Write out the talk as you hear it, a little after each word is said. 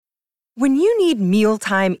When you need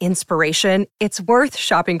mealtime inspiration, it's worth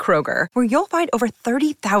shopping Kroger, where you'll find over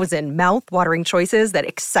 30,000 mouth-watering choices that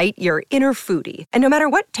excite your inner foodie. And no matter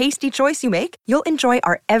what tasty choice you make, you'll enjoy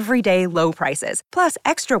our everyday low prices, plus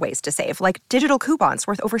extra ways to save, like digital coupons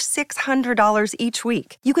worth over $600 each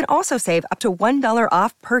week. You can also save up to $1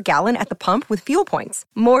 off per gallon at the pump with fuel points.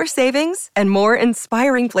 More savings and more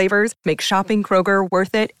inspiring flavors make shopping Kroger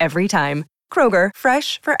worth it every time. Kroger,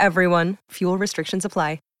 fresh for everyone. Fuel restrictions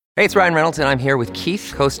apply. Hey, it's Ryan Reynolds, and I'm here with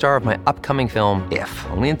Keith, co-star of my upcoming film, If,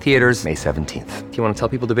 only in theaters May 17th. Do you want to tell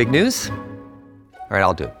people the big news? All right,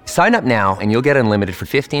 I'll do it. Sign up now and you'll get unlimited for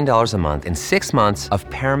 $15 a month and 6 months of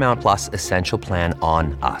Paramount Plus Essential Plan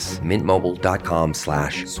on us.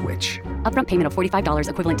 MintMobile.com/switch. Upfront payment of $45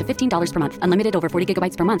 equivalent to $15 per month. Unlimited over 40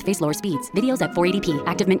 gigabytes per month. Face lower speeds. Videos at 480p.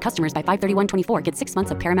 Active Mint customers by 531.24 get 6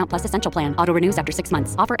 months of Paramount Plus Essential Plan. Auto renews after 6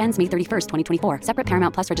 months. Offer ends May 31st, 2024. Separate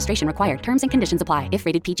Paramount Plus registration required. Terms and conditions apply if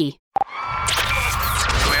rated PG.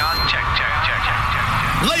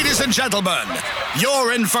 Ladies and gentlemen,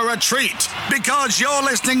 you're in for a treat because you're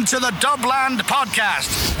listening to the Dubland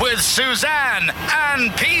Podcast with Suzanne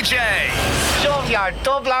and PJ. Shove your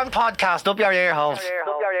Dubland Podcast up your ear holes.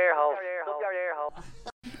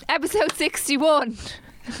 Episode 61,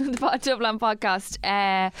 the Dubland Podcast.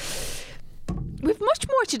 We've much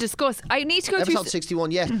more to discuss. I need to go through... Episode 61,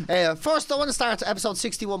 yeah. First, I want to start episode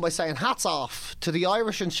 61 by saying hats off to the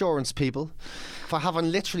Irish insurance people for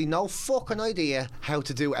having literally no fucking idea how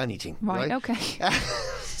to do anything. Right. Okay.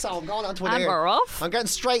 So I'm going on to And we're off. I'm getting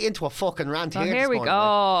straight into a fucking rant here. Here we morning,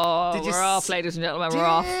 go. right? We're off, ladies and gentlemen. We're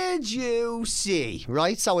off. Did you see?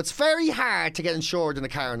 Right. So it's very hard to get insured in a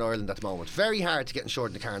car in Ireland at the moment. Very hard to get insured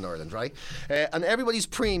in a car in Ireland, right? And everybody's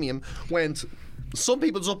premium went. Some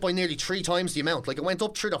people's up by nearly 3 times the amount. Like, it went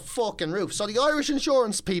up through the fucking roof. So the Irish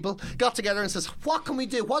insurance people got together and says, what can we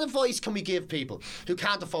do? What advice can we give people who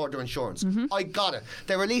can't afford their insurance? I got it.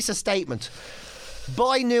 They release a statement.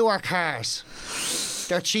 Buy newer cars.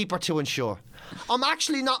 They're cheaper to insure. I'm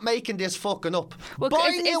actually not making this fucking up. Well, buy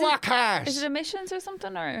newer cars. Is it emissions or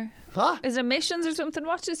something? Or huh? Is it emissions or something?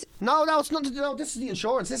 What is... No, it's nothing to do. No, this is the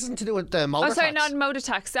insurance. This isn't to do with the motor tax. Oh, sorry, not motor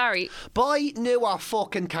tax. Sorry. Buy newer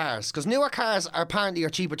fucking cars, because newer cars are apparently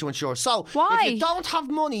cheaper to insure. So why? If you don't have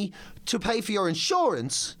money to pay for your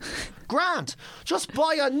insurance, grand, just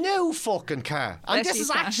buy a new fucking car. And this is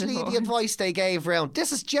actually the advice they gave round.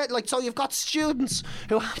 This is so you've got students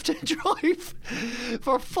who have to drive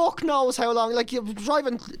for fuck knows how long. Like, you're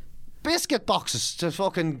driving biscuit boxes to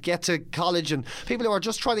fucking get to college, and people who are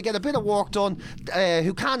just trying to get a bit of work done,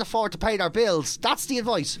 who can't afford to pay their bills. That's the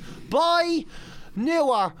advice. Buy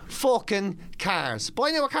newer fucking cars. Buy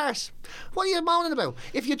newer cars. What are you moaning about?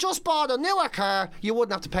 If you just bought a newer car, you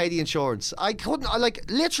wouldn't have to pay the insurance.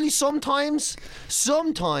 Literally sometimes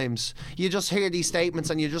you just hear these statements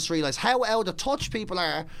and you just realise how out of touch people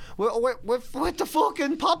are with the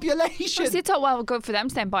fucking population. Well, it's well, good for them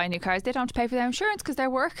to then buy new cars. They don't have to pay for their insurance because they're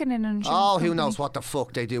working in an insurance company. Who knows what the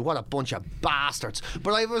fuck they do. What a bunch of bastards.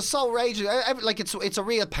 But I was so raging. It's a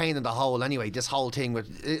real pain in the hole anyway, this whole thing with,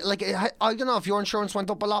 I don't know if your insurance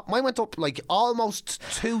went up a lot. Mine went up like almost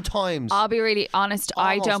 2 times. I'll be really honest,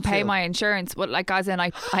 Almost I don't pay 2. my insurance, but like, as in I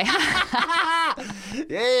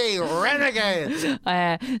Hey, renegade.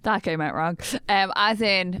 That came out wrong. As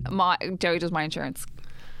in, Joey does my insurance.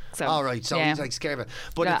 So, all right, so yeah. he's like scared of it,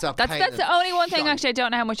 but Yeah. it's a pain. That's the only one thing shite. actually I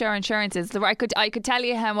don't know how much our insurance is. I could tell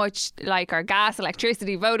you how much, like, our gas,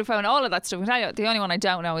 electricity, Vodafone, all of that stuff. I can tell you, the only one I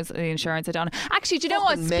don't know is the insurance. I don't know. Actually, do you know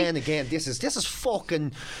what? Men again. This is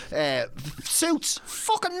fucking suits.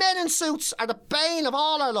 Fucking men in suits are the bane of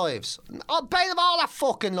all our lives. Bane of all our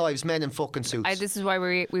fucking lives. Men in fucking suits. This is why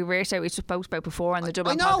we reiterate we spoke about before on the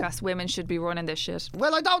Dublin podcast. Women should be running this shit.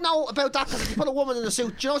 Well, I don't know about that, because if you put a woman in a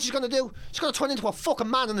suit, do you know what she's going to do? She's going to turn into a fucking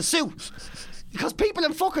man in a suit. Because people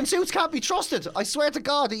in fucking suits can't be trusted. I swear to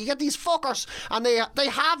God, you get these fuckers and they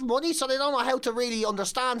have money, so they don't know how to really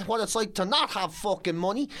understand what it's like to not have fucking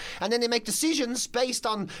money, and then they make decisions based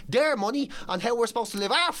on their money and how we're supposed to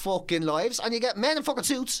live our fucking lives, and you get men in fucking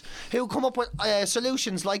suits who come up with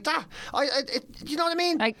solutions like that. You know what I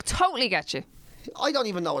mean? I totally get you. I don't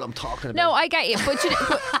even know what I'm talking about. No, I get you. But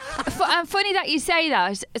funny that you say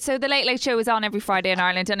that. So the Late Late Show is on every Friday in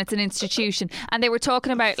Ireland, and it's an institution. And they were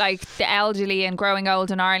talking about like the elderly and growing old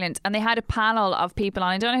in Ireland. And they had a panel of people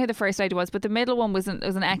on. I don't know who the first lady was, but the middle one was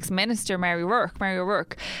an ex-minister, Mary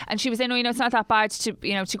O'Rourke. And she was saying, it's not that bad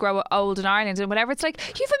to grow old in Ireland and whatever. It's like,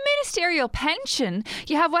 you have a ministerial pension.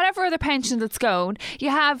 You have whatever other pension that's going. You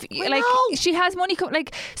have, she has money.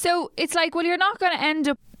 So it's like, well, you're not going to end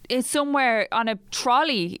up is somewhere on a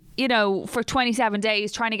trolley you know, for 27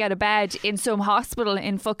 days trying to get a bed in some hospital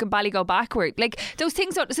in fucking Ballygo backward. Like, those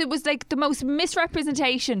things, so it was like the most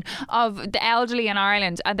misrepresentation of the elderly in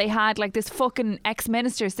Ireland, and they had like this fucking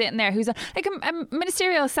ex-minister sitting there who's like a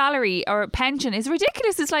ministerial salary or pension is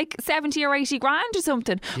ridiculous. It's like 70 or 80 grand or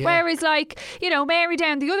something. Yeah. Whereas like, you know,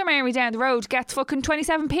 the other Mary down the road gets fucking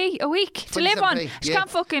 27p a week to live on. She can't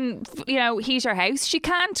fucking, you know, heat her house. She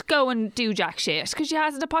can't go and do jack shit because she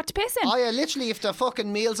hasn't a pot to piss in. Oh yeah, literally, if the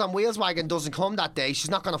fucking Meals on Wheels wagon doesn't come that day, she's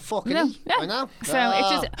not going to fucking eat. Yeah. I know. So it's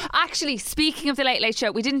just, actually, speaking of the Late Late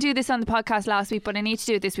Show, we didn't do this on the podcast last week, but I need to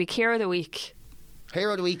do it this week. Hero of the week.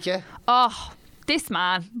 Hero of the week, yeah. Oh, this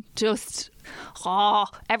man, just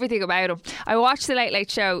everything about him. I watched the Late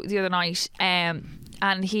Late Show the other night, and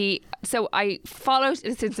I followed,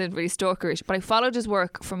 this isn't really stalkerish, but I followed his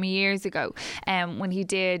work from years ago when he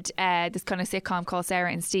did this kind of sitcom called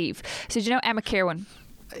Sarah and Steve. So do you know Emma Kirwan?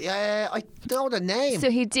 Yeah, I know the name. So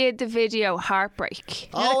he did the video Heartbreak.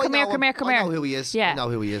 Come here. I know who he is. Yeah. I know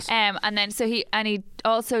who he is. And then he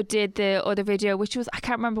also did the other video, which was, I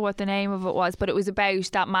can't remember what the name of it was, but it was about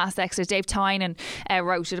that mass exodus. Dave Tynan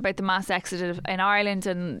wrote it about the mass exodus in Ireland,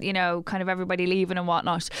 and you know, kind of everybody leaving and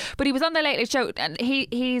whatnot. But he was on the Late Late Show, and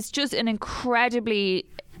he's just an incredibly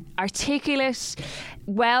articulate,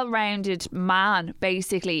 well-rounded man,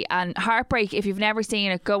 basically. And Heartbreak, if you've never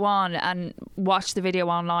seen it, go on and watch the video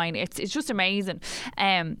online. It's just amazing.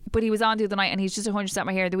 But he was on the other night, and he's just 100%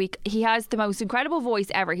 my hero of the week. He has the most incredible voice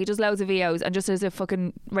ever. He does loads of VOs, and just as a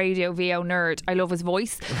fucking radio VO nerd, I love his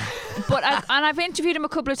voice. But I've interviewed him a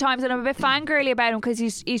couple of times, and I'm a bit fangirly about him because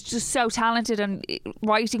he's just so talented, and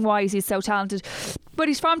writing wise he's so talented. But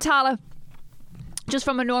he's from Tallaght, just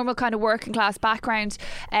from a normal kind of working class background,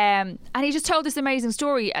 and he just told this amazing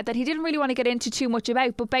story that he didn't really want to get into too much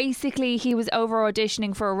about, but basically he was over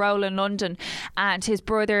auditioning for a role in London, and his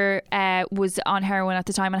brother was on heroin at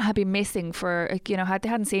the time and had been missing for, you know, they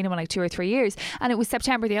hadn't seen him in like 2 or 3 years, and it was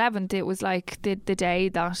September the 11th. It was like the day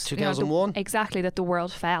that 2001 exactly, that the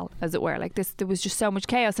world fell, as it were. Like this, there was just so much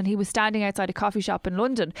chaos, and he was standing outside a coffee shop in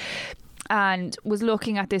London and was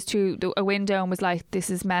looking at this through a window and was like, this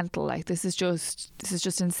is mental, like this is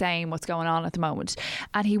just insane what's going on at the moment.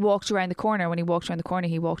 And he walked around the corner. When he walked around the corner,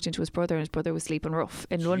 he walked into his brother, and his brother was sleeping rough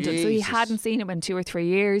in London. So he hadn't seen him in 2 or 3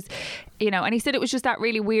 years, you know. And he said it was just that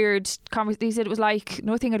really weird conversation. He said it was like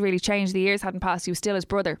nothing had really changed, the years hadn't passed, he was still his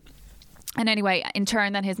brother. And anyway, in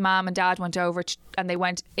turn, then his mum and dad went over and they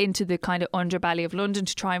went into the kind of underbelly of London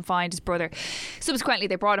to try and find his brother. Subsequently,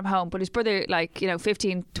 they brought him home, but his brother, like, you know,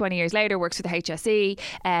 15, 20 years later, works for the HSE,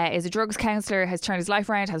 is a drugs counsellor, has turned his life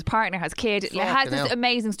around, has a partner, has a kid, has this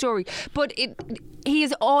amazing story. But he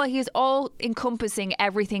is all encompassing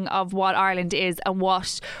everything of what Ireland is and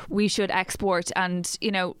what we should export, and,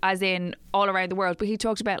 you know, as in all around the world. But he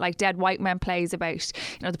talked about like Dead White Men plays about,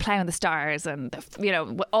 you know, the Play on the Stars and the, you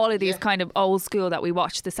know, all of these kind of old school that we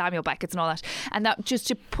watch, the Samuel Beckett's and all that, and that just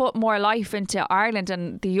to put more life into Ireland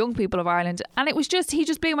and the young people of Ireland. And it was just, he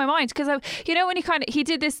just blew my mind, because you know, when he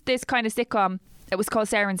did this kind of sitcom, it was called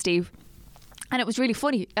Sarah and Steve. And it was really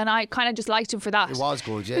funny, and I kind of just liked him for that. It was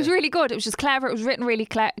good, yeah. It was really good. It was just clever. It was written really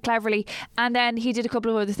cleverly. And then he did a couple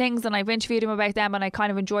of other things, and I've interviewed him about them, and I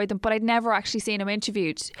kind of enjoyed them, but I'd never actually seen him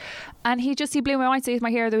interviewed. And he blew my mind. So he's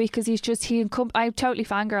my hero of the week, because I totally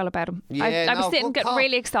fangirl about him. Yeah, I was sitting getting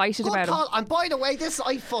really excited about him. And by the way,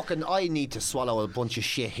 I need to swallow a bunch of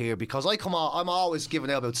shit here, because I'm always giving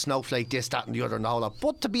out about Snowflake, this, that and the other and all that.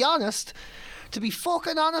 But to be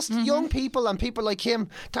fucking honest, young people and people like him,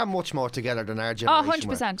 they're much more together than our generation.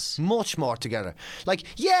 100%. Much more together. Like,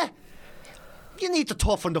 yeah, you need to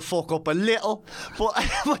toughen the fuck up a little,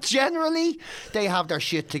 but generally they have their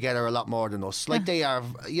shit together a lot more than us. Like, they are,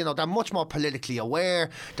 you know, they're much more politically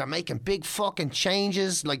aware. They're making big fucking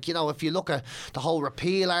changes. Like, you know, if you look at the whole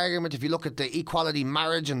repeal argument, if you look at the equality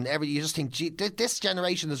marriage and everything, you just think, gee, this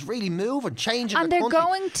generation is really moving, changing and the they're country.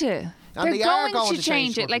 going to. And they're going to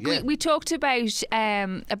change it. Like, yeah. we talked about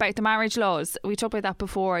the marriage laws. We talked about that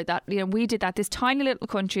before. That, you know, we did that. This tiny little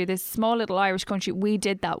country, this small little Irish country, we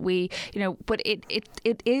did that. We, you know, but it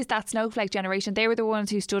is that snowflake generation. They were the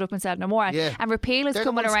ones who stood up and said no more. Yeah. And repeal is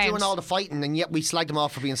coming around. They're the ones doing all the fighting, and yet we slag them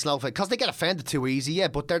off for being snowflake, because they get offended too easy. Yeah,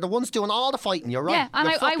 but they're the ones doing all the fighting. You're right. Yeah, and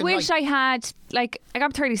I wish right. I had, like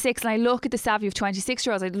I'm 36, and I look at the savvy of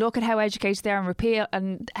 26-year-olds. I look at how educated they are on repeal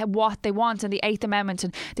and what they want, and the 8th Amendment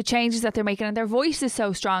and the changes changes that they're making, and their voice is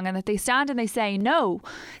so strong, and that they stand and they say, no,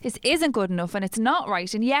 this isn't good enough and it's not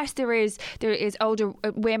right. And yes, there is older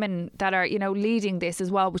women that are, you know, leading this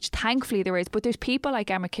as well, which thankfully there is, but there's people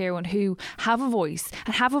like Emma Kieran who have a voice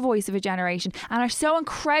and have a voice of a generation and are so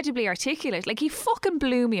incredibly articulate. Like, he fucking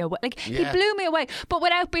blew me away. Like, he blew me away, but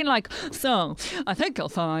without being like, so I think you'll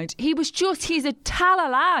find. He's a tala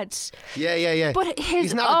lad. Yeah. But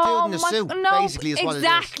he's not a dude in a suit, basically, is what it is.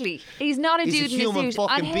 Exactly. He's not a dude in a suit.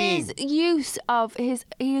 And his use of he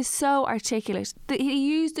is so articulate. He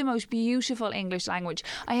used the most beautiful English language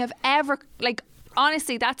I have ever, like,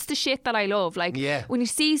 honestly, that's the shit that I love. Like, when you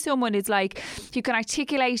see someone who's like, who can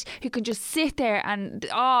articulate, who can just sit there and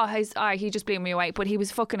he just blew me away. But he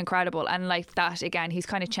was fucking incredible, and like that again, he's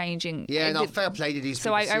kind of changing. Yeah, no, fair play to these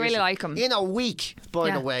people. So I really like him. In a week,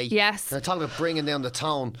 by the way. Yes. They're talking about bringing down the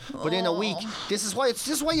tone, but in a week, this is why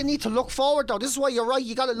you need to look forward, though. This is why you're right.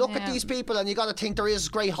 You got to look at these people, and you got to think there is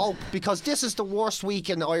great hope, because this is the worst week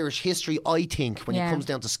in Irish history, I think, when it comes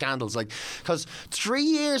down to scandals. Like, because 3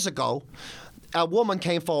 years ago, a woman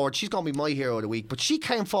came forward. She's going to be my hero of the week, but she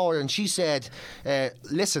came forward and she said,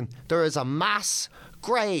 listen, there is a mass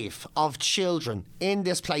grave of children in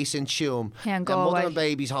this place in Tuam, in a mother and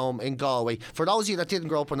baby's home in Galway. For those of you that didn't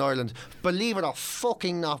grow up in Ireland, believe it or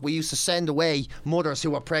fucking not, we used to send away mothers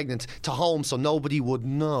who were pregnant to home so nobody would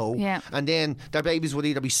know, and then their babies would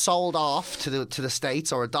either be sold off to the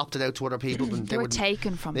States or adopted out to other people. And they were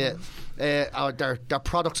taken from them. Or they're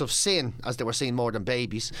products of sin, as they were seen more than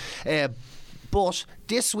babies. But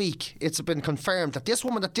this week, it's been confirmed that this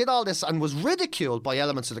woman that did all this and was ridiculed by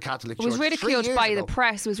elements of the Catholic Church. Was ridiculed by the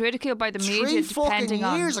press, was ridiculed by the media. 3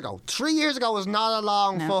 years ago. 3 years ago was not a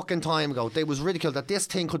long fucking time ago. They was ridiculed that this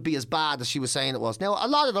thing could be as bad as she was saying it was. Now, a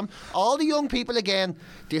lot of them, all the young people again,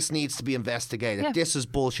 this needs to be investigated. Yeah. This is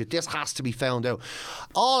bullshit. This has to be found out.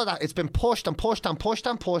 All of that, it's been pushed and pushed and pushed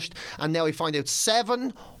and pushed, and now we find out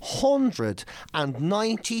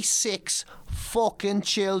 796 fucking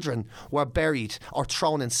children were buried or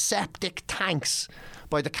thrown in septic tanks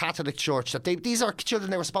by the Catholic Church. That these are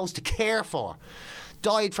children they were supposed to care for.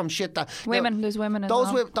 Died from shit that there's women as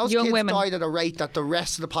those well. Those young kids women died at a rate that the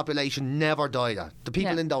rest of the population never died at. The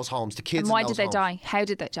people in those homes, the kids. And why in those did they homes. die? How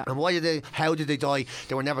did they die? And how did they die?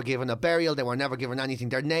 They were never given a burial. They were never given anything.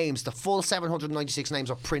 Their names, the full 796 names,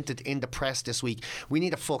 are printed in the press this week. We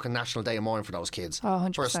need a fucking national day of mourning for those kids.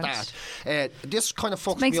 100%. For a start. This kind of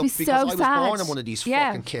fucks me up because I was born in one of these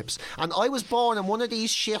fucking kips. kips, and I was born in one of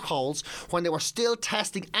these shitholes when they were still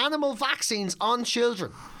testing animal vaccines on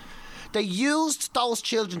children. They used those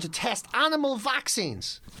children to test animal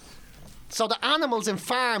vaccines. So the animals in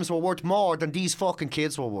farms were worth more than these fucking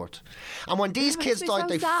kids were worth. And when these kids died,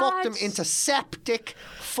 they fucked them into septic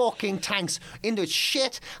fucking tanks, into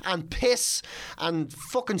shit and piss and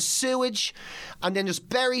fucking sewage, and then just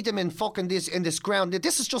buried them in fucking this ground.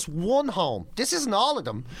 This is just one home. This isn't all of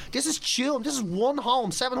them. This is Tuam. This is one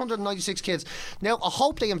home. 796 kids. Now, I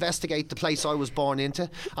hope they investigate the place I was born into,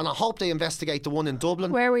 and I hope they investigate the one in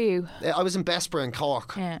Dublin. Where were you? I was in Bessborough in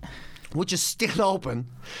Cork. Yeah. Which is still open.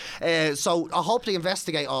 So I hope they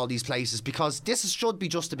investigate all these places, because this should be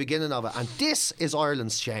just the beginning of it. And this is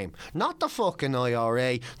Ireland's shame. Not the fucking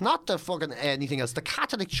IRA, not the fucking anything else. The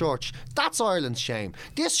Catholic Church, that's Ireland's shame.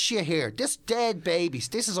 This shit here, this dead babies,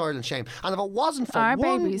 this is Ireland's shame. And if it wasn't for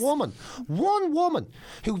one woman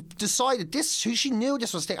who decided this, who she knew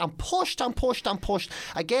this was and pushed and pushed and pushed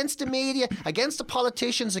against the media, against the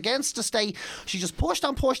politicians, against the state, she just pushed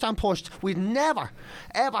and pushed and pushed, we'd never,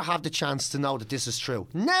 ever have the chance to know that this is true.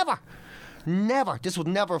 Never. This would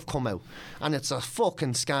never have come out. And it's a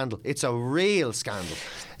fucking scandal. It's a real scandal.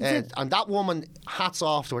 And that woman, hats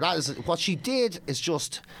off to her. That is what she did is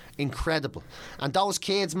just incredible. And those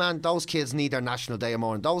kids, man, those kids need their National Day of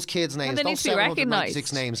Mourning. Those kids' names, those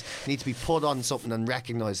 796 names, need to be put on something and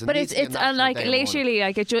recognised. But it's and like literally,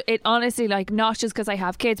 like it honestly, like not just because I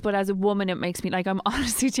have kids, but as a woman, it makes me like I'm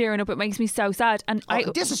honestly tearing up. It makes me so sad. And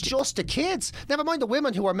this is just the kids. Never mind the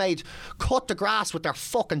women who were made cut the grass with their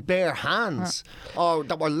fucking bare hands, or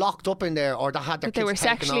that were locked up in there, or that had their kids they were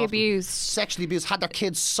sexually abused, had their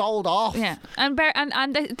kids sold off. Yeah, and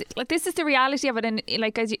like this is the reality of it. And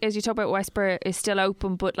like as you talk about, Westborough is still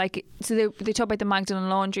open, but like so they talk about the Magdalen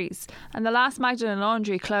laundries, and the last Magdalen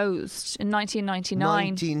laundry closed in 1999.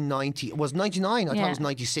 1990 it was 99. I thought it was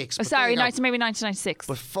 96. Oh, sorry, maybe 1996.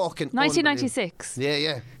 But fucking 1996.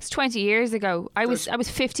 Yeah. It's 20 years ago. I was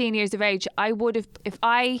 15 years of age. I would have, if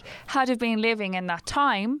I had have been living in that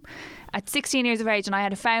time, at 16 years of age, and I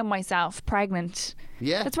had found myself pregnant.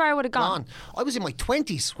 Yeah, that's where I would have gone. I was in my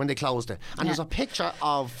 20s when they closed it, and there's a picture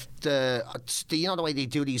of the you know the way they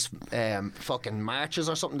do these fucking marches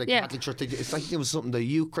or something. The Catholic Church, it's like it was something, the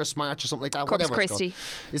Eucharist march or something like that. Corpus whatever Christi.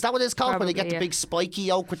 Is that what it's called? Probably, when they get the big spiky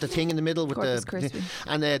oak with the thing in the middle with Corpus Christi.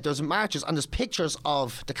 and there's marches, and there's pictures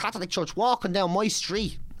of the Catholic Church walking down my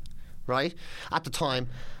street, right, at the time,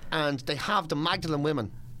 and they have the Magdalene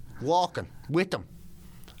women walking with them.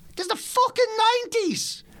 This is the fucking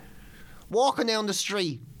 90s. Walking down the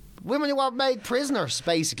street. Women who are made prisoners,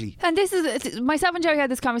 basically. And this is, myself and Joey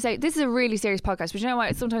had this conversation. This is a really serious podcast, but you know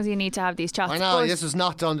what? Sometimes you need to have these chats. I know, this is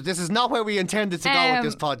not done. This is not where we intended to go with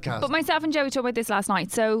this podcast. But myself and Joey talked about this last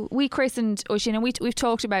night. So we christened Oisín, and we've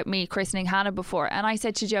talked about me christening Hannah before. And I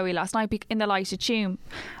said to Joey last night, in the light of Tuam,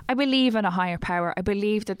 I believe in a higher power. I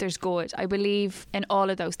believe that there's good. I believe in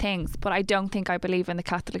all of those things. But I don't think I believe in the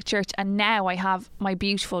Catholic Church. And now I have my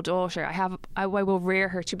beautiful daughter. I will rear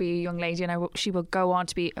her to be a young lady, and she will go on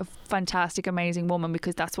to be a fantastic, amazing woman,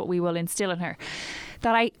 because that's what we will instill in her.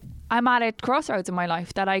 That I'm at a crossroads in my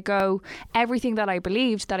life, that I go, everything that I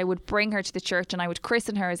believed, that I would bring her to the church and I would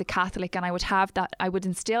christen her as a Catholic, and I would have that, I would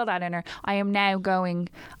instill that in her. I am now going,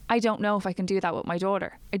 I don't know if I can do that with my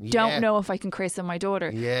daughter. I don't know if I can christen my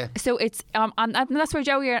daughter. Yeah. So it's and that's where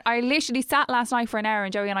Joey, I literally sat last night for an hour,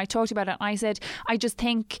 and Joey and I talked about it, and I said, I just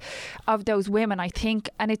think of those women, I think,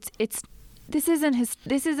 and it's this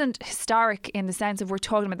isn't historic in the sense of we're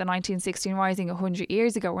talking about the 1916 Rising 100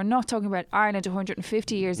 years ago. We're not talking about Ireland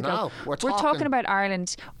 150 years ago. No, we're talking about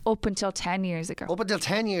Ireland up until 10 years ago. Up until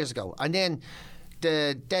 10 years ago. And then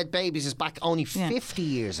the dead babies is back only 50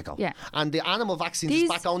 years ago. Yeah. And the animal vaccines is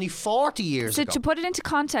back only 40 years ago. So to put it into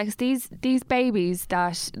context, these babies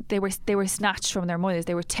that they were snatched from their mothers,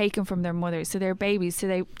 they were taken from their mothers. So they're babies.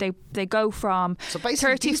 So they go from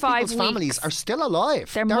 35 these people's weeks. families are still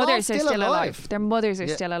alive. Their mothers are still alive. Their mothers are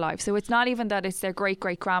still alive. So it's not even that it's their great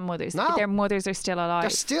grandmothers. No. Their mothers are still alive.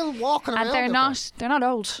 They're still walking around. And they're not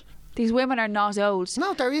old. These women are not old.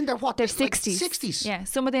 No, they're in their what? Their 60s. Like 60s. Yeah,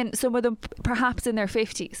 some of them perhaps in their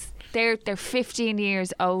 50s. They're 15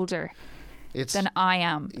 years older than I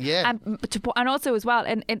am. Yeah. And also as well,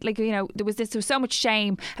 and like, you know, there was so much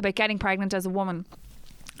shame about getting pregnant as a woman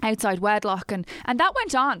outside wedlock, and that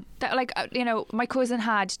went on. That, like, you know, my cousin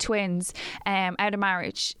had twins out of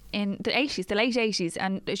marriage in the late 80s,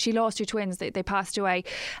 and she lost her twins. They passed away,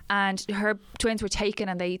 and her twins were taken,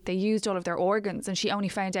 and they used all of their organs, and she only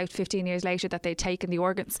found out 15 years later that they'd taken the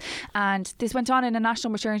organs. And this went on in a national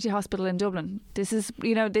maternity hospital in Dublin. This is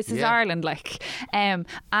Ireland, like, and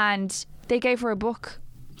they gave her a book.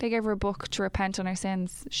 They gave her a book to repent on her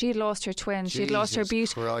sins. She had lost her twin. She had lost her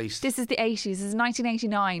beauty. Christ. This is the 80s. This is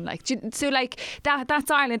 1989. Like, so, like, that's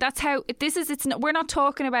Ireland. That's how this is. We're not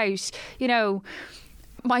talking about, you know,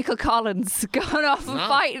 Michael Collins going off and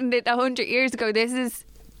fighting it 100 years ago. This is.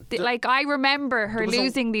 Like, I remember her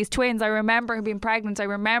losing these twins. I remember her being pregnant. I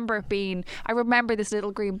remember this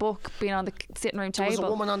little green book being on the sitting room table. There was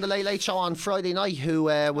a woman on the Late Late Show on Friday night who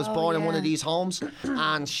was born in one of these homes,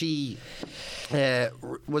 and she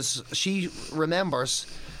remembers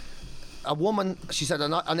a woman. She said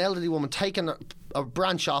an elderly woman taking a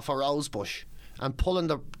branch off a rose bush and pulling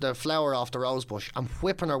the flower off the rose bush and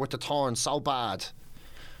whipping her with the thorns so bad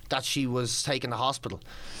that she was taken to hospital.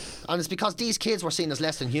 And it's because these kids were seen as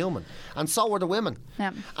less than human, and so were the women.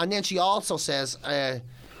 Yeah. And then she also says that,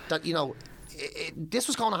 you know, this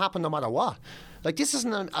was going to happen no matter what. Like, this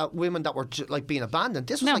isn't women that were like being abandoned.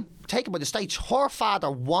 This was like taken by the state. Her father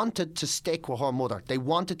wanted to stick with her mother. They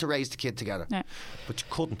wanted to raise the kid together, but you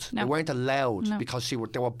couldn't. They weren't allowed because they were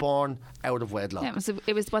born out of wedlock. Yeah,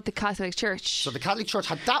 it was what the Catholic Church. So the Catholic Church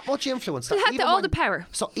had that much influence. They had all the power.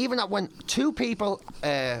 So even that when two people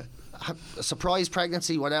a surprise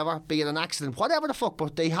pregnancy, whatever, be it an accident, whatever the fuck,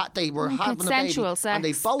 but they were having consensual a baby, sex, and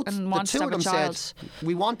they both, and the two of them child. said,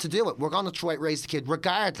 we want to do it, we're going to try to raise the kid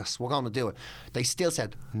regardless, we're going to do it. They still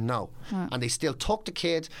said no, and they still took the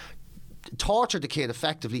kid, tortured the kid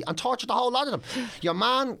effectively, and tortured the whole lot of them. Your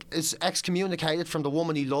man is excommunicated from the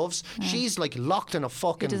woman he loves. She's like locked in a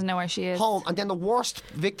fucking he doesn't know where she is. home, and then the worst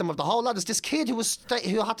victim of the whole lot is this kid who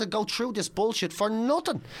had to go through this bullshit for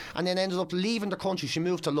nothing, and then ended up leaving the country. She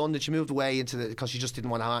moved to London. She moved away because she just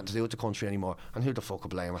didn't want to have anything to do with the country anymore. And who the fuck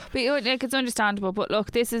would blame her? But like, it's understandable. But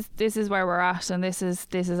look, this is where we're at, and this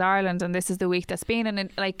is Ireland, and this is the week that's been,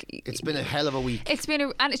 and it's been a hell of a week. It's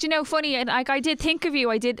been and it's, you know, funny. And like, I did think of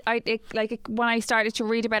you. When I started to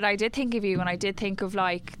read about it, I did think of you, and I did think of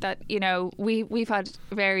like that. You know, we've had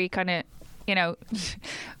very kind of you know,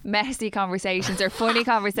 messy conversations or funny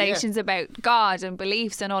conversations about God and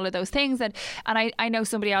beliefs and all of those things. And I know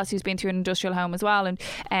somebody else who's been through an industrial home as well,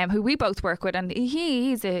 and who we both work with, and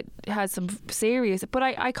he has some serious. But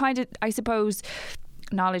I suppose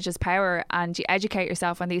knowledge is power, and you educate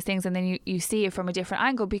yourself on these things, and then you see it from a different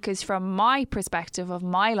angle. Because from my perspective of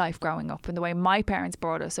my life growing up and the way my parents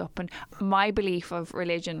brought us up and my belief of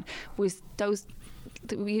religion was those.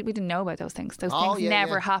 We didn't know about those things. Those things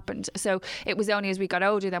never happened. So it was only as we got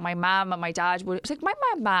older that my mum and my dad would. It was like my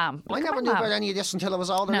mum. I never knew about any of this until I was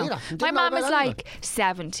older. No. My mum is like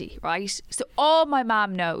 70, right? So all my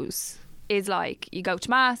mum knows is like you go to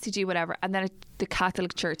mass, you do whatever, and then the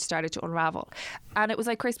Catholic Church started to unravel, and it was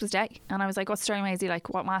like Christmas Day, and I was like, "What's story, Maisie? Like,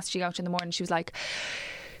 what mass do you go to in the morning?" She was like,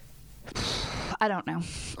 "I don't know.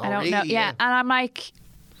 I don't know." Yeah, and I'm like.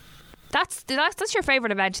 That's your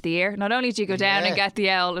favourite event of the year. Not only do you go down and get the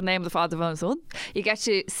in the name of the Father, and Son, you get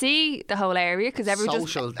to see the whole area because everyone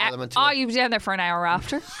social element. You've been down there for an hour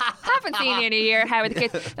after. Haven't seen you in a year. How are the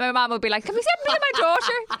kids? And my mum would be like, "Have you seen me and my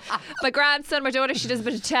daughter, my grandson, my daughter? She does a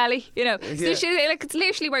bit of telly, you know." So she like it's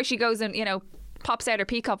literally where she goes and pops out her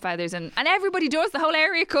peacock feathers and everybody does. The whole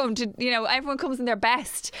area come to everyone comes in their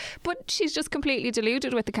best. But she's just completely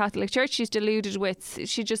deluded with the Catholic Church. She's deluded with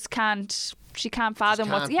she can't fathom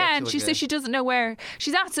what's and she says she doesn't know where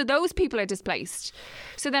she's at, so those people are displaced,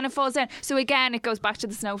 so then it falls down. So again it goes back to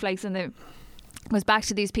the snowflakes and goes back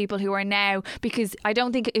to these people who are now, because I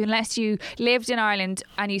don't think unless you lived in Ireland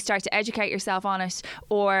and you start to educate yourself on it,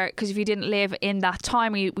 or because if you didn't live in that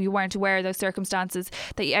time or you weren't aware of those circumstances,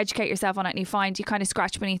 that you educate yourself on it and you kind of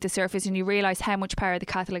scratch beneath the surface and you realise how much power the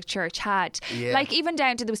Catholic Church had. Like even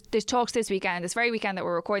down to there's talks this very weekend that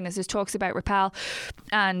we're recording this, there's talks about Rappel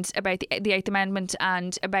and about the Eighth Amendment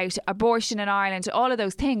and about abortion in Ireland, all of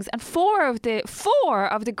those things, and four of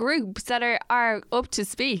the groups that are up to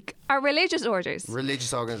speak are religious orders.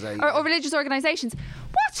 Religious organisations. Or religious organisations.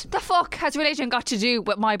 What the fuck has religion got to do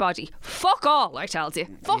with my body? Fuck all, I tells you.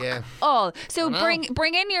 Fuck all. So bring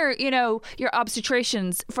in your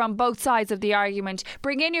obstetricians from both sides of the argument.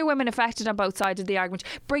 Bring in your women affected on both sides of the argument.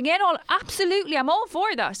 Bring in all. Absolutely, I'm all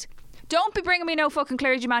for that. Don't be bringing me no fucking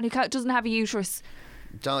clergyman who doesn't have a uterus.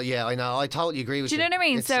 I know. I totally agree with you. Do you know what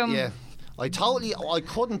I mean? I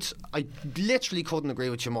literally couldn't agree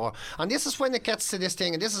with you more. And this is when it gets to this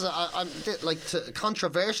thing, and this is,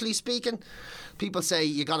 controversially speaking, people say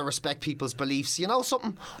you got to respect people's beliefs. You know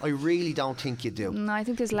something? I really don't think you do. No, I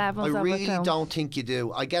think there's levels of it. I really don't think you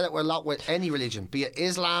do. I get it a lot with any religion, be it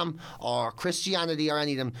Islam or Christianity or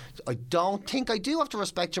any of them. I don't think I do have to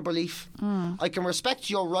respect your belief. I can respect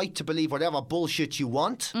your right to believe whatever bullshit you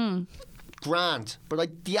want. Grand,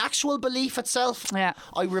 but the actual belief itself,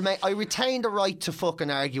 I retain the right to fucking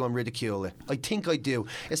argue and ridicule it. I think I do,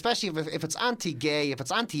 especially if it's anti-gay, if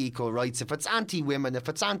it's anti-equal rights, if it's anti-women, if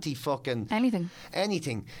it's anti-fucking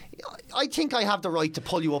anything. I think I have the right to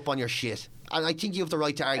pull you up on your shit. And I think you have the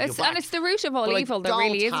right to argue back. And it's the root of all evil, there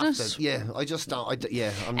really, isn't it? Yeah, I just don't.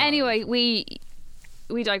 Anyway,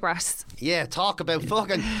 we digress. Yeah, talk about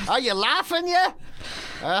fucking. Are you laughing, yeah?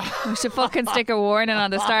 We should fucking stick a warning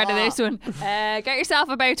on the start of this one. Get yourself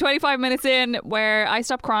about 25 minutes in where I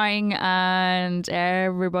stop crying and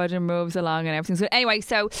everybody moves along and everything's good. Anyway,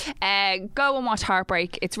 so go and watch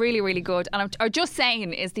Heartbreak. It's really, really good. And I'm just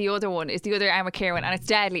saying is the other Emma Kieran, and it's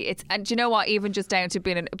deadly. And do you know what? Even just down to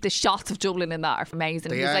being the shots of Dublin in that are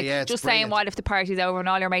amazing. He's like, just saying, what if the party's over and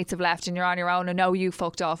all your mates have left and you're on your own and no, you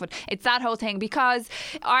fucked off. And it's that whole thing, because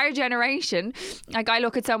our generation, like I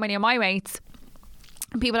look at so many of my mates,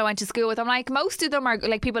 people I went to school with, I'm like, most of them are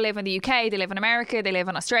like people live in the UK, they live in America, they live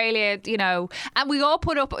in Australia, and we all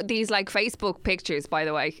put up these like Facebook pictures, by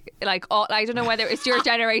the way, like I don't know whether it's your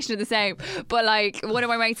generation or the same, but like one of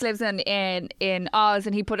my mates lives in Oz,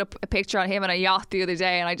 and he put up a picture on him on a yacht the other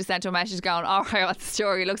day, and I just sent him a message going, all right, what's the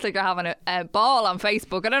story? It looks like you're having a ball on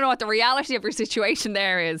Facebook. I don't know what the reality of your situation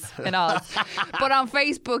there is in Oz, but on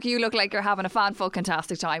Facebook you look like you're having a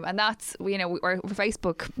fan-fucking-tastic time, and that's, we're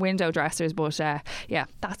Facebook window dressers, but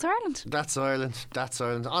that's Ireland. That's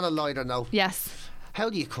Ireland. On a lighter note. Yes. How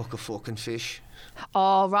do you cook a fucking fish?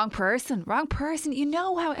 Oh, wrong person. You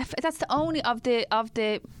know how that's the only of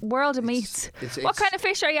the world of meats. What kind of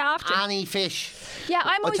fish are you after? Any fish. Yeah,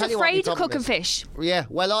 I'm always afraid of cooking fish. Yeah,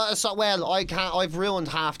 I can't. I've ruined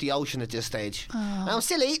half the ocean at this stage. And I'm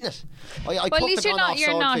still eating it. I cooked a gone-off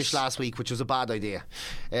swordfish last week, which was a bad idea.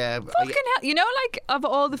 Fucking hell. You know, like, of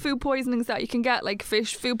all the food poisonings that you can get, like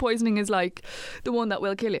fish, food poisoning is like the one that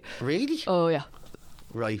will kill you. Really? Oh, yeah.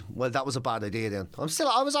 Right. Well, that was a bad idea then. I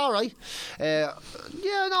was all right.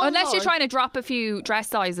 Unless you're trying to drop a few dress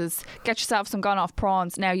sizes, get yourself some gone off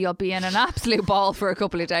prawns. Now you'll be in an absolute ball for a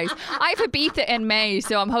couple of days. I have Ibiza in May,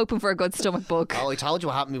 so I'm hoping for a good stomach bug. Oh, I told you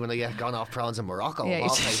what happened to me when I get gone off prawns in Morocco. Yeah,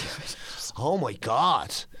 Oh my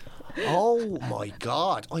God. Oh my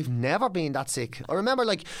God, I've never been that sick. I remember,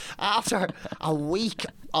 like, after a week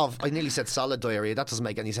of, I nearly said solid diarrhea, that doesn't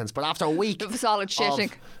make any sense, but after a week of solid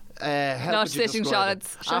shitting. Not sitting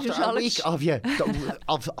solids. After a week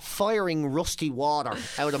of firing rusty water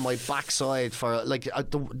out of my backside for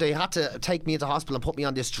they had to take me into hospital and put me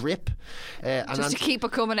on this drip, just to keep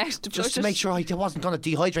it coming out. Just to make sure I wasn't going to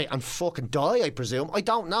dehydrate and fucking die. I presume. I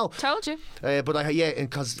don't know. Told you. But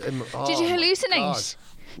because did you hallucinate?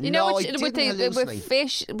 You know, with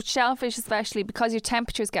fish, with shellfish especially, because your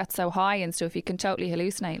temperatures get so high and stuff, you can totally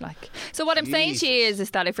hallucinate. Like, so what I'm saying to you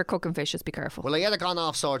is that if you're cooking fish, just be careful. Well, I had gone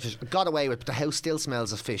off swordfish, got away with it, but the house still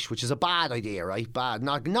smells of fish, which is a bad idea, right? Bad,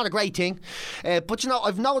 not a great thing. But you know,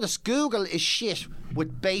 I've noticed Google is shit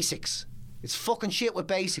with basics. It's fucking shit with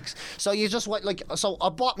basics. So you just so I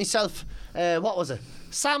bought myself what was it?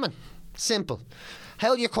 Salmon. Simple.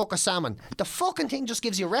 How do you cook a salmon? The fucking thing just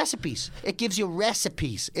gives you recipes. It gives you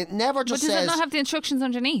recipes. It never just says... But does it not have the instructions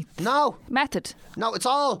underneath? No. Method? No, it's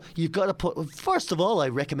all... You've got to put... First of all, I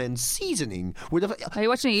recommend seasoning. Are you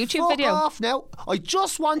watching a YouTube video? Fuck off now. I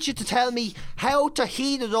just want you to tell me how to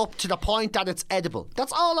heat it up to the point that it's edible.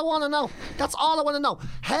 That's all I want to know. That's all I want to know.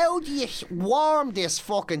 How do you warm this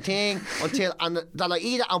fucking thing until... and that I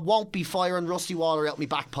eat it and won't be firing rusty water out my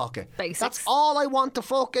back pocket? Basics. That's all I want to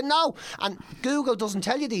fucking know. And Google doesn't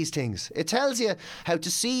tell you these things. It tells you how to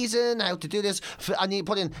season, how to do this, and you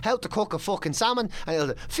put in how to cook a fucking salmon, and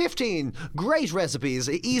it'll 15 great recipes,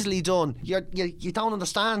 easily done. You don't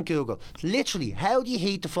understand, Google. Literally, how do you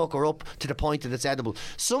heat the fucker up to the point that it's edible?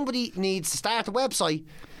 Somebody needs to start a website.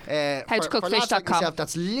 Howtocookfish.com. Like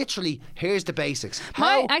that's literally, here's the basics.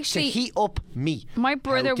 How to heat up meat. My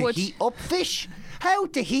brother would heat up fish. How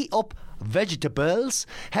to heat up vegetables.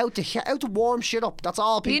 How to warm shit up. That's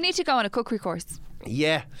all people. You need to go on a cookery course.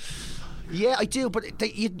 Yeah, I do, but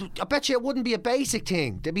I bet you it wouldn't be a basic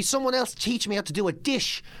thing. There'd be someone else teaching me how to do a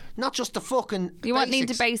dish, not just the fucking You won't need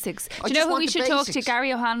the basics. Do you know who we should talk to?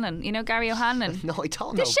 Gary O'Hanlon. You know Gary O'Hanlon? No, I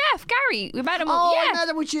don't know. The chef, Gary. We met him. I met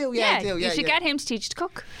him with you. Yeah, I do. You should get him to teach you to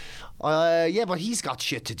cook. Yeah, but he's got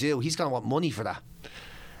shit to do. He's going to want money for that.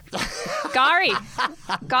 Gary.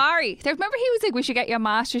 Remember he was like, we should get you on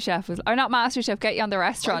MasterChef. Or not MasterChef, get you on the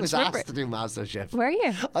restaurant. I was asked to do MasterChef. Were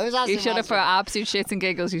you? I was asked You should have, for absolute shits and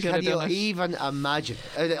giggles, you should have done it. Can you even imagine?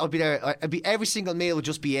 I'd be there. Every single meal would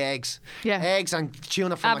just be eggs. Yeah. Eggs and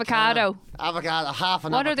tuna from avocado. Avocado, half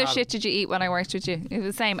an avocado. What other shit did you eat when I worked with you? It was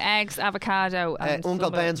the same. Eggs, avocado. And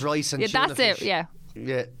Uncle Ben's rice and tuna that's fish. it, yeah.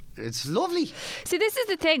 Yeah. It's lovely. See, this is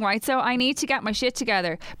the thing, right? So I need to get my shit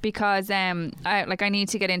together because I need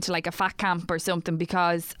to get into like a fat camp or something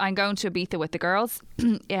because I'm going to Ibiza with the girls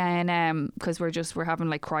and because we're having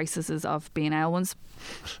like crises of being ill ones.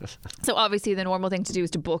 So obviously the normal thing to do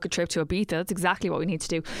is to book a trip to Ibiza. That's exactly what we need to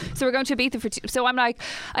do. So we're going to Ibiza so I'm like,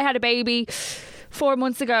 I had a baby 4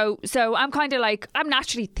 months ago, so I'm kind of like, I'm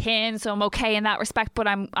naturally thin, so I'm okay in that respect, but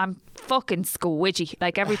I'm fucking squidgy.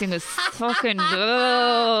 Like everything is fucking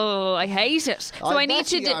I hate it. So I need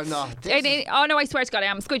to I swear to God I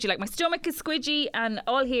am squidgy. Like my stomach is squidgy and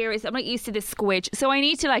all here is I'm not used to this squidge. So I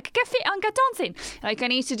need to like get fit and get dancing. Like I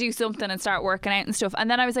need to do something and start working out and stuff. And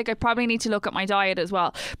then I was like, I probably need to look at my diet as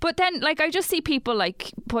well. But then like I just see people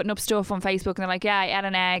like putting up stuff on Facebook and they're like, yeah, I ate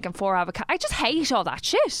an egg and 4 avocado. I just hate all that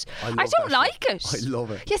shit. I don't like it. I love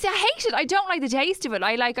it. Yes, I hate it. I don't like the taste of it.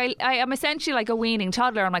 I am essentially like a weaning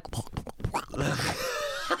toddler. I'm like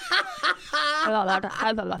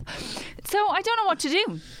so I don't know what to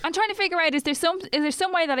do. I'm trying to figure out is there some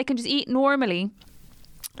way that I can just eat normally?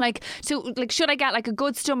 Like, so, like, should I get like a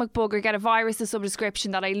good stomach bug or get a virus of some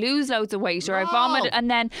description that I lose loads of weight or I vomit and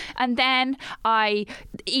then I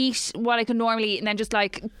eat what I can normally eat and then just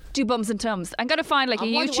like do bums and tums? I'm gonna find like a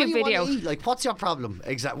YouTube video. Like, what's your problem?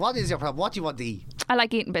 Exactly. What is your problem? What do you want to eat? I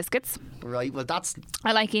like eating biscuits. Right. Well,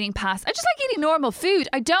 I like eating pasta. I just like eating normal food.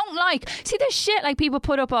 I don't like this shit like people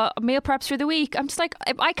put up meal preps for the week. I'm just like,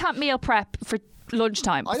 I can't meal prep for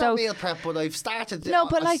lunchtime. I don't meal prep, but I've started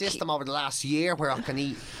a system over the last year where I can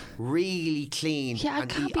eat really clean. Yeah, I and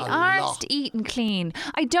can't eat be a arsed lot. eating clean.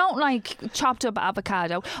 I don't like chopped up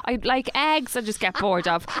avocado. I like eggs. I just get bored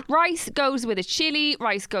of. Rice goes with a chili.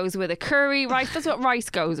 Rice goes with a curry. That's what rice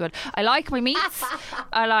goes with. I like my meats.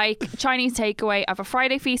 I like Chinese takeaway. I have a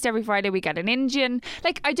Friday feast every Friday. We get an Indian.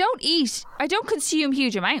 Like, I don't consume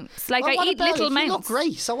huge amounts. Like, Well, I what eat about little it? amounts. You look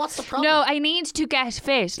great, so what's the problem? No, I need to get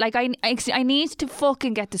fit. Like, I need to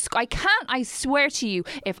fucking get the... I can't, I swear to you,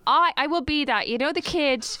 if I will be that, you know the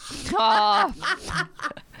kid... Oh,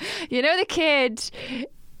 you know the kid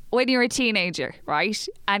when you're a teenager, right?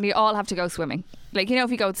 And you all have to go swimming. Like, you know,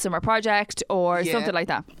 if you go to summer project or something like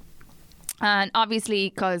that. And obviously,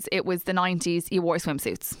 because it was the 90s, you wore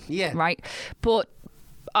swimsuits. Yeah. Right? But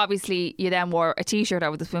obviously, you then wore a t-shirt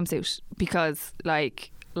over the swimsuit because,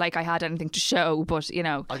 like I had anything to show, but you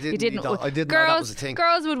know, I didn't you didn't. know that was a thing.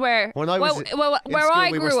 Girls would wear. When I was in where school, I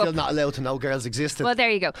we grew were up, still not allowed to know girls existed. well, there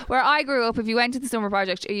you go. Where I grew up, if you went to the summer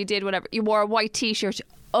project or you did whatever, you wore a white t-shirt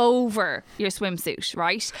over your swimsuit,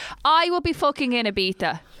 right? I will be fucking in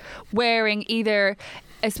Ibiza wearing either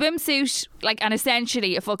a swimsuit, like, and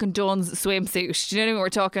essentially a fucking Dunn's swimsuit. Do you know what I mean? We're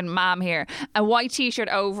talking ma'am here. A white t-shirt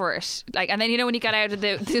over it. Like, and then, you know, when you get out of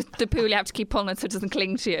the pool, you have to keep pulling it so it doesn't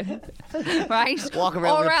cling to you. Right? Walk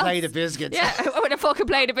around Or with a else- plate of biscuits. Yeah, with a fucking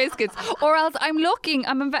plate of biscuits. Or else I'm looking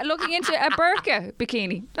into a burqa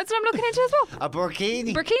bikini. That's what I'm looking into as well. A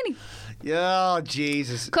burkini. Burkini. Yeah, oh,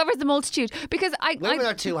 Jesus. Covers the multitude. Because Women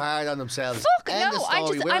are too hard on themselves. Fuck End no! of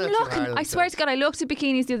story. Women I'm are too hard looking. on I swear themselves. to God, I looked at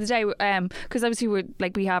bikinis the other day. Because obviously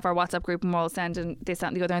we have our WhatsApp group and we're all sending this, that,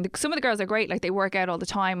 and the other. And some of the girls are great. Like, they work out all the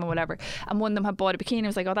time and whatever. And one of them had bought a bikini. I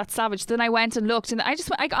was like, oh, that's savage. Then I went and looked, and I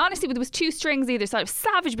honestly, there was 2 strings either side.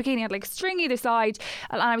 Savage bikini had like a string either side,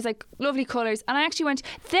 and I was like, lovely colours. And I actually went.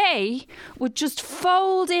 They would just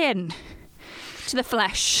fold in to the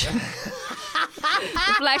flesh.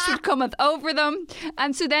 The flesh would come over them,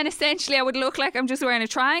 and so then essentially I would look like I'm just wearing a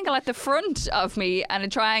triangle at the front of me and a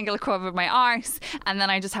triangle covered my arse, and then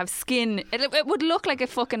I just have skin. It would look like a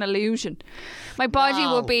fucking illusion. My body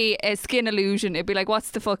would be a skin illusion. It'd be like,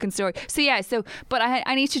 what's the fucking story? So yeah, but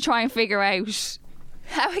I need to try and figure out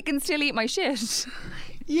how I can still eat my shit.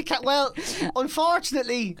 You can't. Well,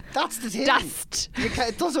 unfortunately, that's the thing. Dust.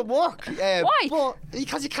 It doesn't work. Why?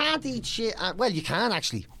 Because you can't eat shit. Well, you can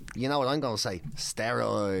actually. You know what I'm going to say?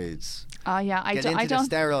 Steroids. Oh yeah, Get into the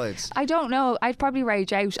steroids. I don't know. I'd probably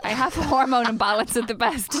rage out. I have a hormone imbalance at the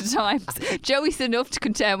best of times. Joey's enough to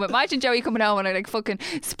contend with. Imagine Joey coming home and I like fucking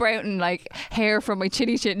sprouting like hair from my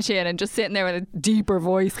chinny chin and just sitting there with a deeper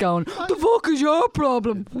voice going, "The fuck is your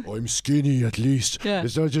problem?" I'm skinny at least. Yeah.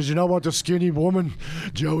 It's not just, you know what, the skinny woman.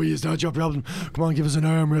 Joey, is that your problem? Come on, give us an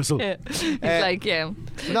arm wrestle. Yeah. It's like, yeah.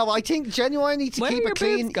 No, I think genuinely to Where keep are your it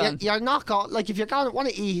clean, boobs gone? you're not going. Like, if you're going to want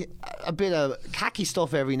to eat a bit of khaki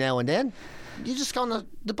stuff every now and then, you're just gonna.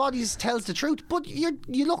 The body tells the truth, but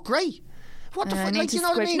you look great. What the fuck? Like, you know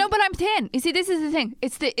what I mean? No, but I'm thin. You see, this is the thing.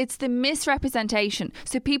 It's the misrepresentation.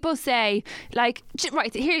 So people say, like,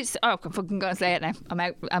 right, here's, I'm fucking gonna say it now.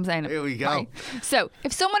 I'm saying it. Here we go. Right. So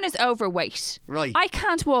if someone is overweight, Right. I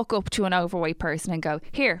can't walk up to an overweight person and go,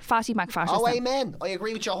 here, fatty McFatterson. Oh, amen. I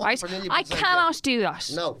agree with you 100%. Right? I cannot do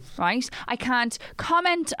that. No. Right? I can't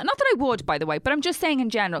comment. Not that I would, by the way, but I'm just saying in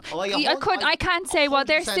general. Oh, I can't say, well,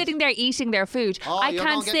 they're 100%. sitting there eating their food. Oh, I you're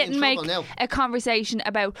can't not getting sit in and make trouble now. a conversation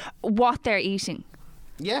about what they're eating.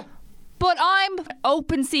 Yeah. But I'm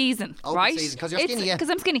open season, Open right? season, 'cause you're skinny, yeah. Because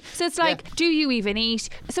I'm skinny. So it's like, do you even eat?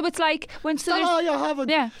 So it's like when You haven't.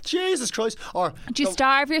 Yeah. Jesus Christ. Or Do you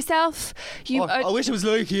starve yourself? You. I wish it was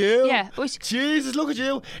like you. Yeah, Jesus, look at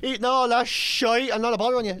you eating all that shite and not a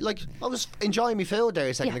bother on you. Like, I was enjoying my food there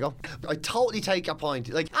a second ago. I totally take your point.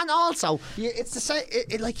 Like, and also, it's the same.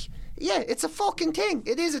 Yeah, it's a fucking thing.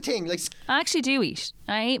 It is a thing. Like, I actually do eat.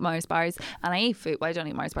 I eat Mars bars and I eat food. Well, I don't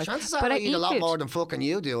eat Mars bars, chances are but I I eat a lot food. more than fucking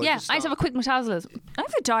you do. Yeah, I just have a quick metabolism. I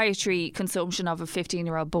have a dietary consumption of a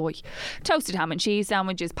 15-year-old boy. Toasted ham and cheese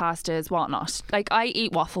sandwiches, pastas, whatnot. Like, I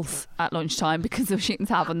eat waffles at lunchtime because of Sheaton's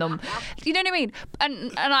having them. You know what I mean?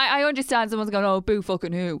 And I understand someone's going, oh, boo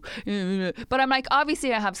fucking who? But I'm like,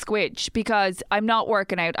 obviously I have squidge because I'm not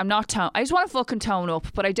working out. I'm not I just want to fucking tone up,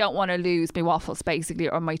 but I don't want to lose my waffles, basically,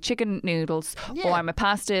 or my chicken noodles, or my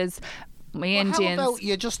pastas, my Indians. How about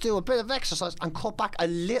you just do a bit of exercise and cut back a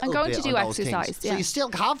little I'm going bit to do on those exercise, things. yeah. So you still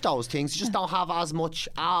have those things, you just don't have as much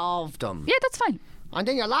of them. Yeah, that's fine. And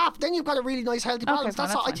then you laugh. Then you've got a really nice healthy balance. Okay,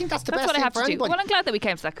 That's fine, all. I think that's the that's best what I thing have for to do. anybody. Well, I'm glad that we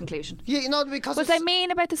came to that conclusion. Yeah, you know, because Was I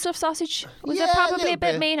mean about the stuffed sausage? Was yeah, it probably little a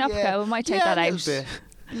bit mean? Yeah. Okay, we might take Yeah, that a out. little bit.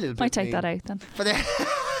 A little Might bit take that mean. out then. But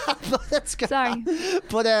But that's good. Sorry.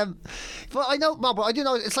 But I know, no, but I do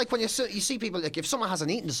know. It's like when you see people, like if someone has an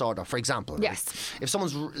eating disorder, for example. Right? Yes. If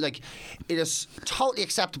someone's like, it is totally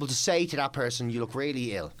acceptable to say to that person, "You look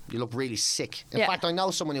really ill. You look really sick." In fact, I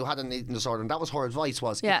know someone who had an eating disorder, and that was her advice: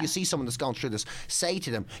 was if you see someone that's going through this, say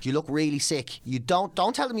to them, "You look really sick." You don't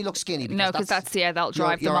tell them you look skinny. Because that'll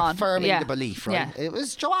drive them on. You're affirming the belief, right? Yeah. It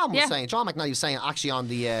was Joanne was saying. Joanne McNally was saying actually on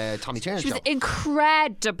the Tommy Tiernan show. She was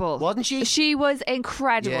incredible, wasn't she? She was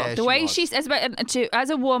incredible. Yeah, the way she's as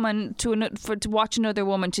a woman to watch another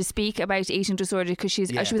woman to speak about eating disorder, because she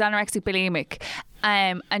was anorexic bulimic.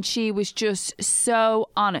 And she was just so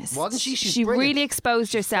honest, wasn't she? She really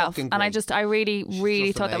exposed herself, and I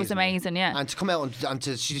really thought that was amazing. Yeah, and to come out and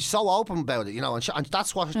she's so open about it, you know, and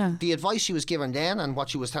that's what the advice she was given then, and what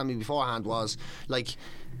she was telling me beforehand was like,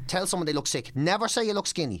 tell someone they look sick. Never say you look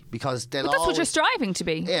skinny, because they'll. But that's what you're striving to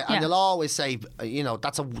be. Yeah, and they'll always say, you know,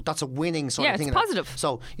 that's a winning sort of thing. Yeah, it's positive.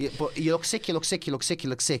 So, but you look sick, you look sick, you look sick,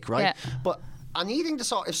 you look sick, right? Yeah. But an eating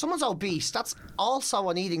disorder, if someone's obese, that's also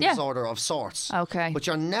an eating disorder of sorts. Okay. But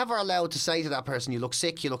you're never allowed to say to that person, you look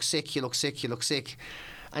sick, you look sick, you look sick, you look sick.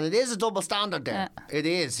 And it is a double standard there. Yeah. It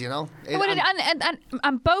is, you know.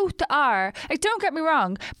 And both are, like, don't get me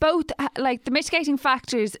wrong, both, like, the mitigating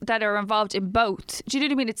factors that are involved in both. Do you know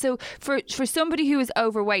what I mean? It's so for somebody who is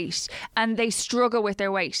overweight and they struggle with their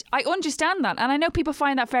weight, I understand that. And I know people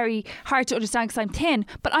find that very hard to understand because I'm thin,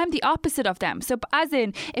 but I'm the opposite of them. So as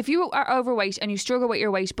in, if you are overweight and you struggle with your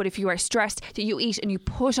weight, but if you are stressed that you eat and you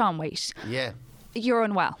put on weight. Yeah. You're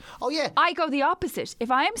unwell. Oh yeah. I go the opposite.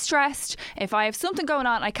 If I am stressed, if I have something going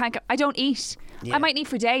on, I don't eat. Yeah. I might eat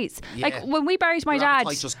for days. Yeah. Like when we buried my dad,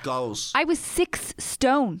 just goes. I was 6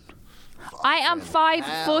 stone. I am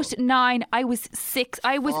 5'9". I was 6.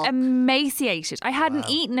 I was emaciated. I hadn't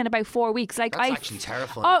eaten in about 4 weeks. Like that's actually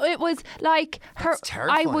terrifying. Oh, it was like That's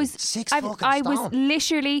terrifying. I was 6 fucking stone. I was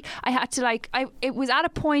literally. I had to it was at a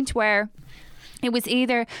point where. It was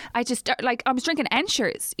either I was drinking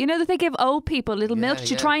Ensures, you know, that they give old people little milk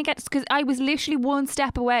to try and get, because I was literally one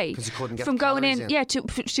step away from going in,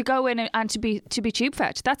 to go in and to be tube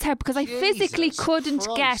fed. That's how, because I physically couldn't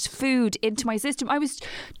get food into my system. I was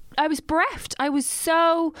bereft. I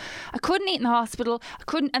couldn't eat in the hospital. I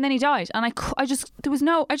couldn't, and then he died. And I just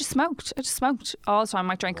smoked. I just smoked all the time.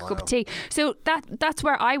 I drank a cup of tea. So that's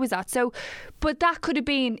where I was at. So, but that could have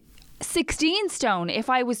been 16 stone if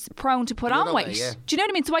I was prone to put on weight. Do you know what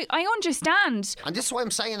I mean? So I understand. And this is what I'm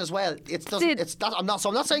saying as well. I'm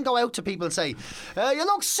not saying go out to people and say, you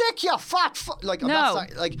look sick, you fat. Like, I'm not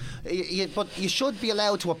saying, but you should be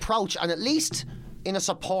allowed to approach, and at least in a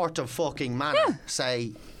supportive fucking manner,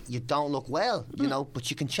 say, you don't look well, you know, but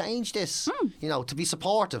you can change this, you know, to be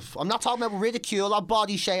supportive. I'm not talking about ridicule or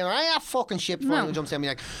body shaming or any fucking shit before anyone jumps in me,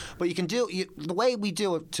 like, but you can do the way we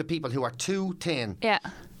do it to people who are too thin. Yeah.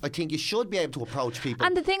 I think you should be able to approach people.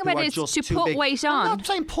 And the thing about it is to put weight on. I'm not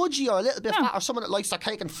saying pudgy or a little bit fat or someone that likes their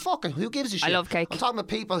cake and fucking who gives a shit. I love cake. I'm talking about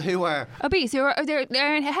people who are obese, who are they're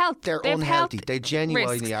in health. They're unhealthy. They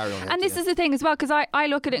genuinely are unhealthy. And this is the thing as well, because I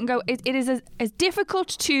look at it and go, it is as difficult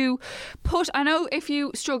to put. I know if you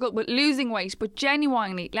struggle with losing weight, but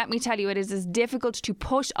genuinely, let me tell you, it is as difficult to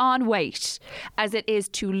put on weight as it is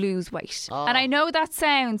to lose weight. Oh. And I know that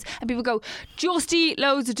sounds, and people go, just eat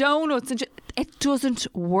loads of donuts and it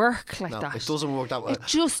doesn't work like that. It doesn't work that way. It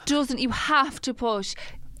just doesn't. You have to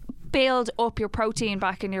build up your protein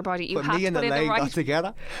back in your body. You have me to and put in Elaine the right. got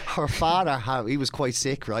together. Her father, he was quite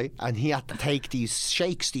sick, right? And he had to take these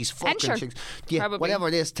shakes, these fucking shakes, whatever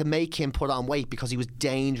it is, to make him put on weight because he was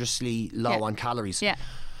dangerously low on calories. Yeah.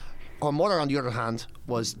 Her mother, on the other hand,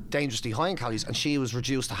 was dangerously high in calories, and she was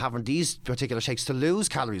reduced to having these particular shakes to lose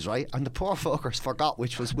calories, right? And the poor fuckers forgot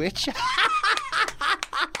which was which.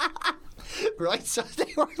 Right, so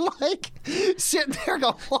they were like sitting there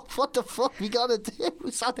going, what the fuck we gotta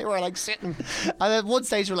do? So they were like sitting, and at one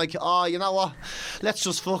stage we were like, oh, you know what, let's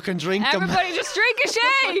just fucking drink them. Everybody just drink a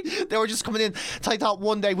shake. They were just coming in. So I thought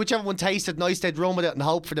one day, whichever one tasted nice, they'd run with it and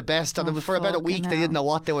hope for the best. And it was for about a week, they didn't know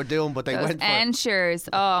what they were doing, but they went for Ensures.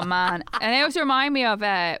 Oh man. And they also remind me of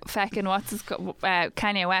feckin'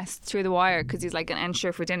 Kanye West through the wire, because he's like an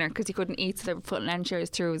Ensure for dinner because he couldn't eat, so they were putting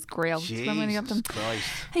Ensures through his grill. Jesus Christ.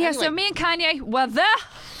 Yeah, anyway, so me and Kanye, well,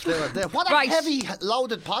 what a heavy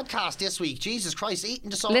loaded podcast this week. Jesus Christ, eating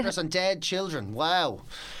disorders and dead children. Wow.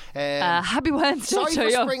 Happy Wednesday. Sorry for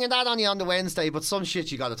springing that on you on the Wednesday, but some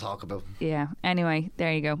shit you got to talk about. Yeah. Anyway,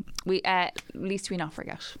 there you go. We at least we not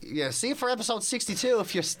forget. Yeah. See you for episode 62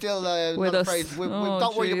 if you're still with not us. Afraid.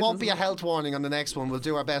 Don't worry, it won't be a health warning on the next one. We'll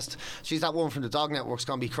do our best. She's that one from the Dog Network's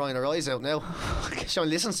going to be crying her eyes out now. She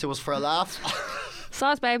only listens to us for a laugh.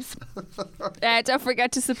 Sauce babes. Don't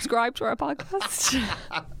forget to subscribe to our podcast.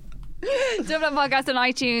 Dublin Podcast on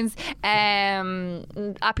iTunes,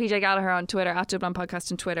 at PJ Gallagher on Twitter, at Dublin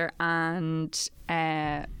Podcast on Twitter, and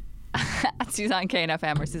at Suzanne Kane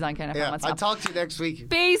FM or Suzanne Kane FM on Snap. I'll talk to you next week.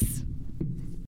 Peace.